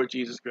believes on the Lord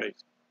Jesus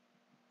Christ.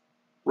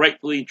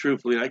 Rightfully and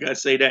truthfully. And I got to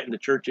say that in the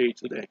church age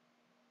today.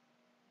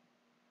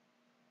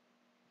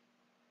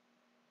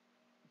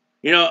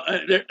 You know,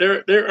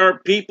 there are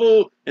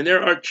people and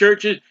there are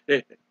churches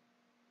that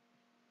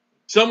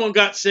someone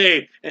got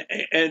saved,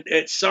 and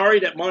it's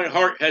sorry that my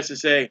heart has to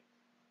say,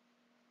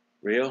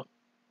 real?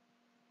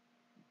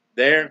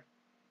 There?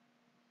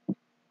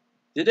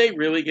 Did they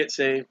really get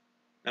saved?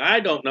 I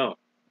don't know.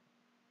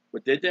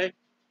 But did they?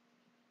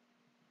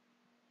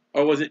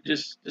 Or was it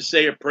just to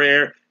say a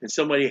prayer and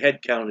somebody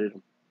head counted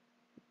them?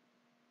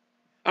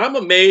 I'm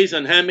amazed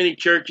on how many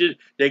churches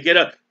they get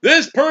up.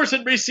 This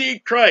person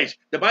received Christ.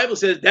 The Bible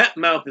says that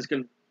mouth is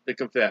to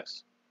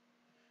confess.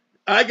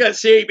 I got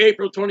saved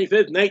April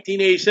 25th,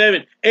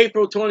 1987.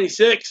 April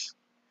 26th,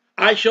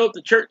 I showed up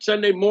to church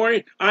Sunday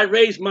morning. I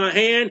raised my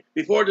hand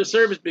before the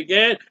service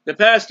began. The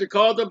pastor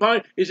called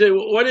upon. He said,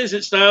 well, what is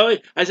it, Stiley?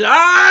 I said,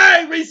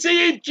 I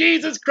received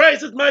Jesus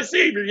Christ as my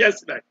Savior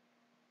yesterday.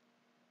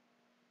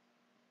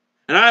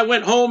 And I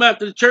went home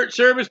after the church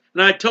service,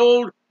 and I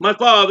told my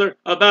father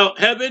about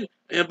heaven,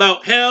 and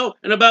about hell,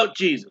 and about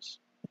Jesus.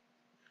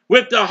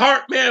 With the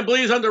heart man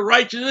believes unto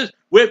righteousness,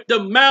 with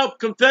the mouth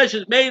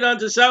confession is made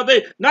unto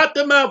salvation. Not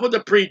the mouth of the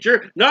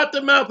preacher, not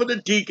the mouth of the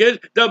deacon,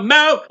 the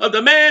mouth of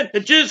the man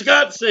that just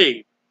got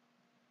saved.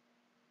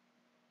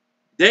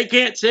 They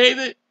can't save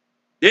it.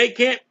 They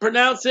can't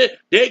pronounce it.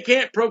 They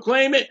can't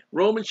proclaim it.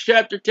 Romans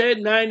chapter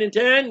 10, 9 and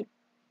 10.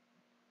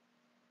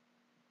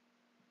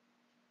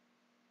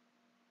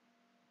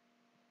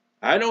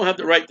 I don't have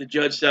the right to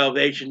judge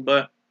salvation,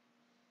 but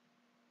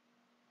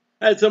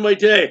I had somebody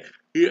today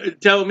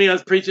telling me I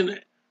was preaching,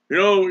 you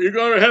know, you're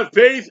going to have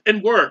faith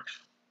and works.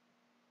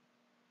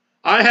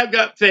 I have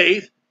got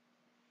faith,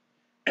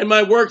 and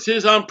my works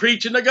is I'm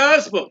preaching the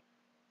gospel.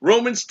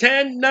 Romans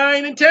 10,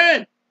 9 and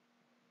 10.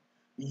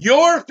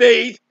 Your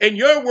faith and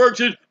your works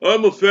is,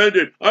 I'm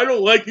offended. I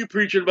don't like you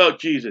preaching about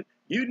Jesus.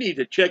 You need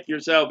to check your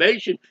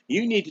salvation.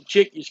 You need to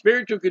check your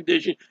spiritual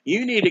condition.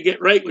 You need to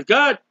get right with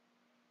God.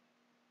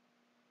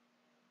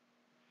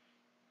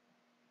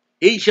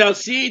 He shall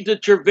see the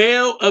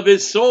travail of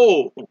his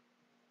soul.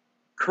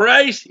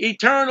 Christ's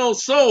eternal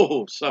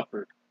soul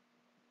suffered.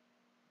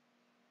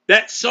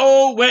 That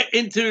soul went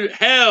into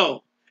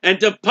hell and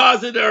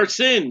deposited our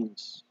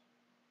sins.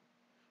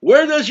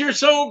 Where does your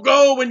soul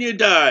go when you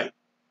die?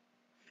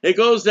 It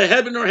goes to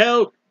heaven or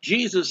hell.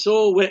 Jesus'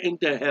 soul went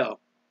into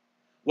hell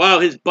while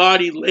his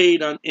body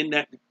laid in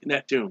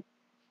that tomb.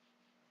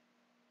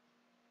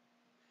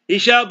 He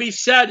shall be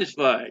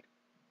satisfied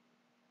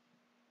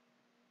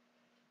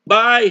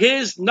by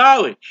his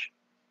knowledge.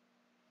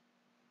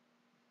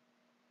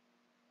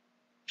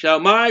 Shall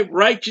my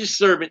righteous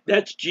servant,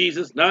 that's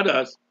Jesus, not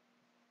us,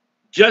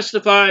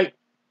 justify.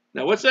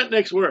 Now, what's that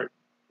next word?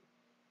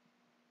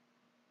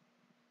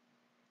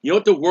 You know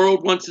what the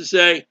world wants to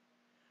say?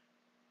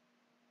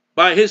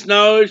 By his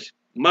knowledge,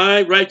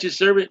 my righteous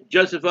servant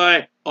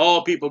justify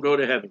all people go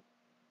to heaven.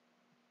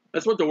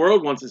 That's what the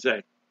world wants to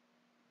say.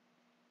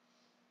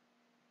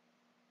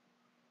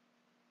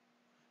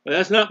 But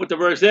that's not what the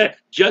verse said.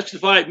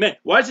 Justified men.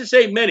 Why does it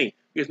say many?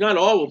 Because not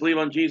all will believe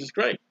on Jesus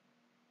Christ.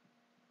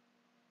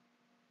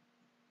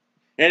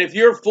 And if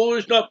you're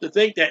foolish enough to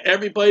think that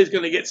everybody's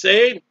going to get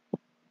saved,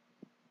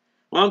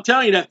 well, I'm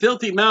telling you, that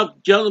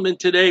filthy-mouthed gentleman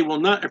today will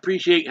not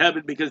appreciate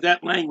heaven because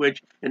that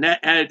language and that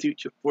attitude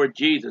toward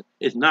Jesus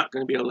is not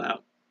going to be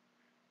allowed.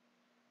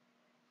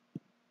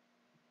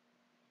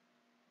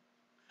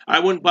 I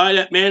wouldn't buy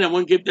that man. I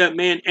wouldn't give that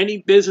man any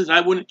business.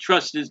 I wouldn't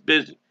trust his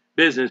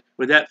business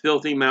with that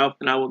filthy mouth,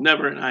 and I will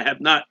never, and I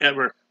have not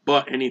ever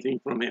bought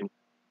anything from him.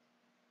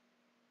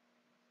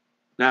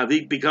 Now, if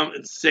he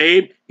becomes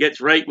saved, gets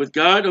right with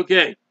God,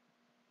 okay.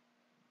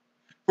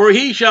 For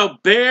he shall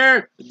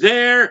bear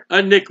their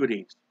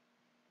iniquities.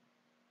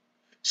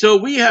 So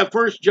we have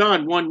 1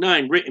 John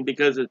 1:9 written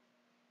because of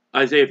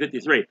Isaiah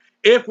 53.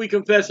 If we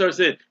confess our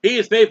sin, he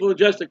is faithful and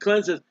just to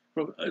cleanse us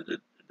from,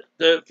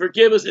 to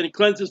forgive us and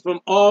cleanse us from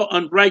all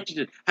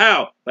unrighteousness.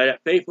 How? By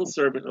that faithful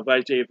servant of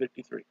Isaiah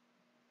 53.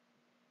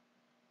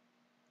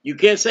 You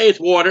can't say it's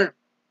water.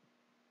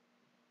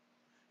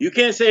 You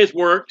can't say it's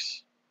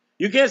works.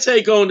 You can't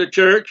say going to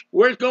church.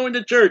 Where's going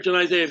to church in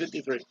Isaiah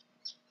 53?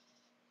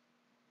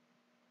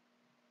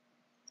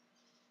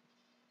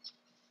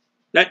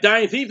 That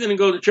dying thief didn't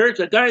go to church.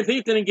 That dying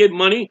thief didn't give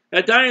money.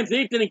 That dying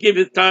thief didn't give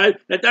his tithe.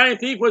 That dying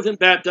thief wasn't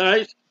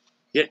baptized.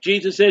 Yet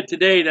Jesus said,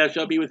 today thou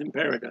shalt be with in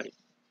paradise.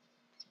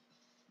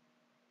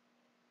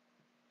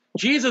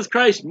 Jesus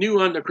Christ knew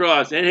on the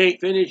cross, it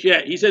ain't finished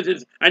yet. He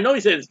says, I know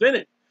he said it's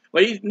finished,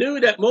 but he knew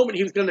that moment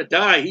he was going to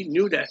die. He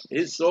knew that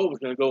his soul was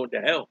going to go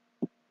into hell.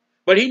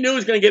 But he knew he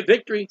was going to get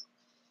victory.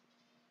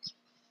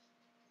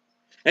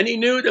 And he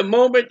knew the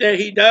moment that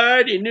he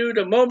died, he knew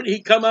the moment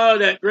he come out of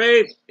that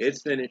grave,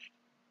 it's finished.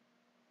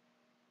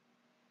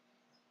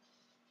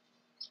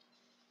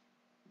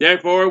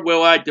 Therefore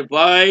will I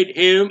divide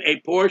him a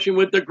portion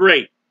with the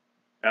great.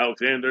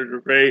 Alexander the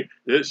Great,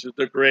 this is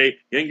the great,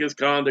 Genghis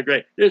Khan the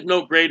Great. There's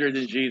no greater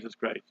than Jesus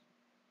Christ.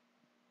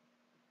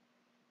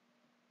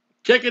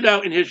 Check it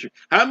out in history.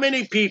 How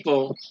many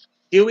people,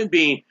 human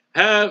beings,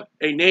 have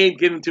a name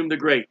given to them the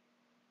Great?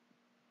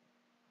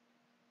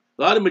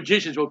 A lot of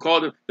magicians will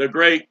call them the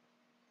Great.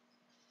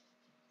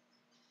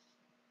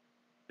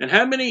 And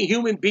how many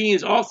human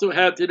beings also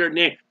have to their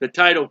name the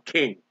title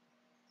King?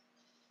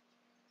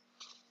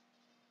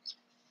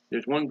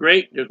 There's one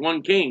great, there's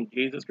one King,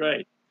 Jesus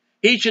Christ.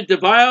 He should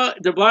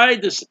divide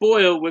the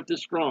spoil with the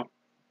strong.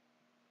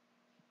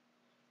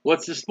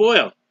 What's the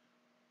spoil?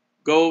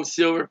 Gold,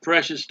 silver,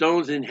 precious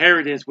stones,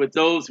 inheritance with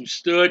those who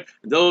stood,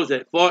 those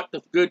that fought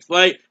the good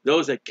fight,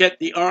 those that kept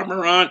the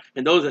armor on,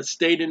 and those that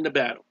stayed in the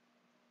battle.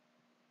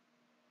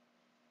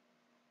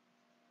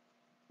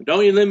 But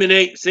don't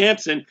eliminate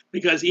Samson,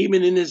 because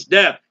even in his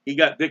death, he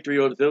got victory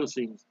over the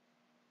Philistines.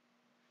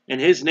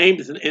 And his name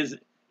is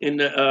in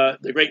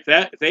the great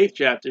faith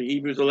chapter,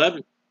 Hebrews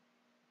 11.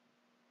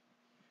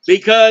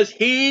 Because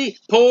he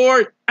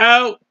poured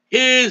out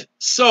his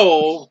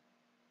soul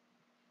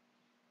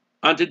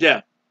unto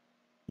death.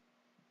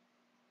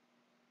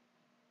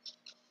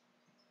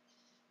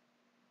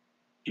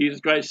 Jesus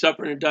Christ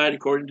suffered and died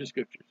according to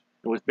Scriptures,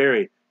 and was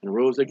buried, and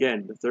rose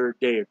again the third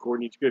day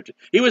according to Scripture.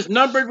 He was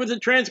numbered with the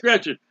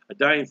transgressors, a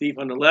dying thief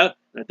on the left,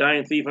 and a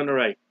dying thief on the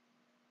right.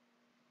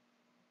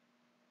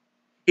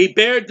 He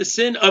bared the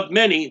sin of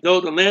many,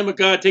 though the Lamb of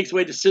God takes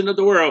away the sin of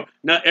the world.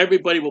 Not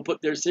everybody will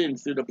put their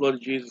sins through the blood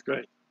of Jesus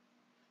Christ.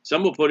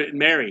 Some will put it in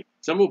Mary.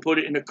 Some will put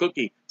it in a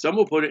cookie. Some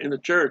will put it in the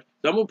church.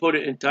 Some will put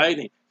it in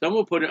tithing. Some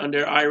will put it on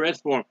their IRS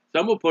form.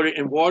 Some will put it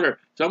in water.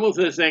 Some will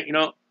say,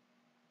 not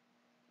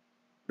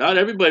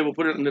everybody will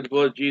put it under the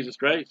blood of Jesus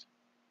Christ.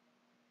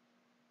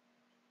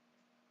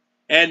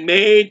 And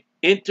made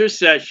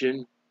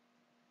intercession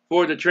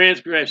for the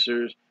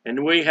transgressors.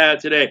 And we have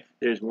today,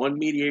 there's one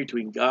mediator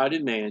between God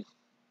and man.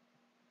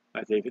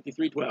 Isaiah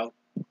 53:12.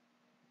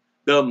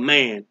 The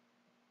man,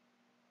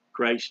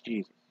 Christ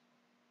Jesus.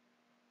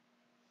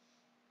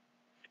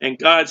 And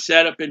God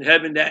sat up in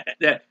heaven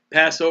that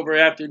Passover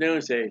afternoon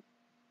and said,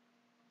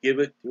 give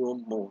it to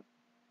him more.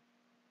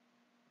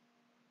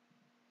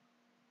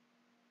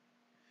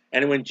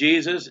 And when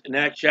Jesus, in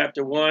Acts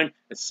chapter 1,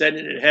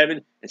 ascended into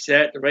heaven and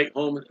sat at the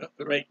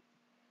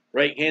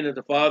right hand of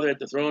the Father at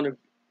the throne of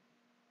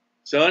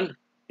Son,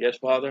 yes,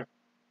 Father,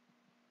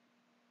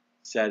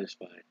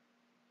 satisfied.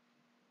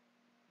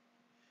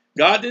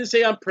 God didn't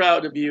say, I'm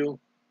proud of you.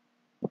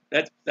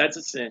 That's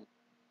a sin.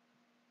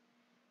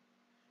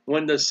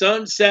 When the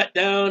Son sat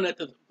down at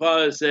the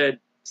Father said,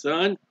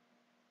 Son,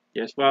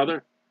 yes,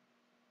 Father,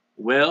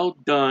 well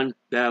done,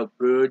 thou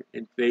good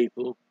and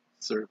faithful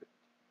servant.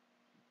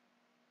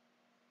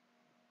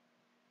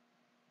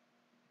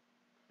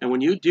 And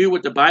when you do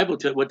what the Bible,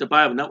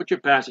 not what your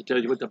pastor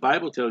tells you, what the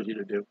Bible tells you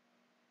to do,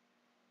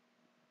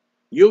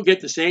 you'll get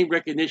the same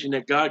recognition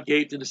that God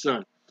gave to the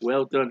Son.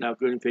 Well done, thou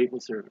good and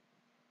faithful servant.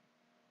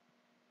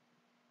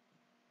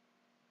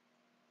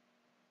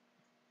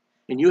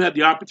 And you have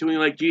the opportunity,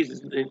 like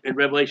Jesus in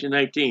Revelation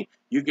 19,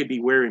 you could be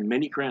wearing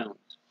many crowns.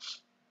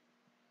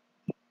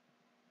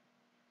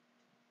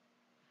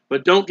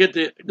 But don't get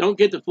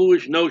the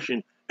foolish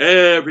notion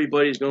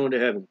everybody's going to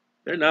heaven.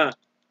 They're not.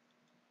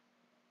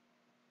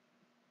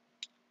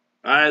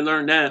 I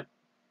learned that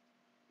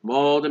from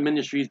all the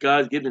ministries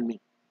God's given me.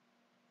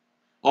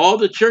 All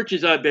the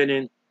churches I've been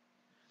in.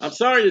 I'm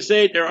sorry to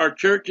say there are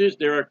churches,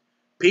 there are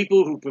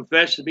people who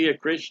profess to be a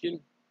Christian.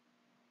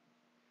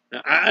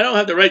 Now, I don't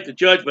have the right to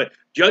judge, but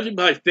judging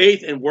by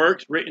faith and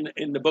works written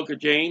in the book of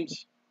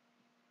James,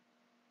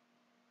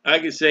 I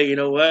can say, you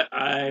know what?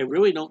 I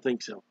really don't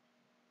think so.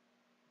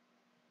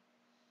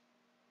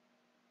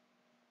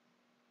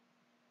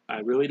 I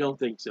really don't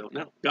think so.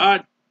 No,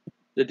 God,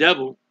 the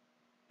devil,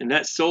 and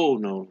that soul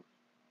knows.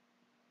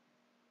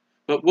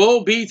 But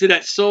woe be to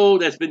that soul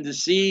that's been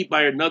deceived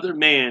by another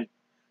man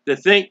to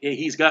think that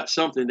he's got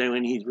something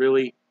when he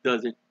really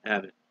doesn't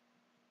have it.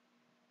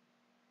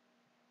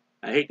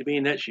 I hate to be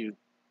in that shoe.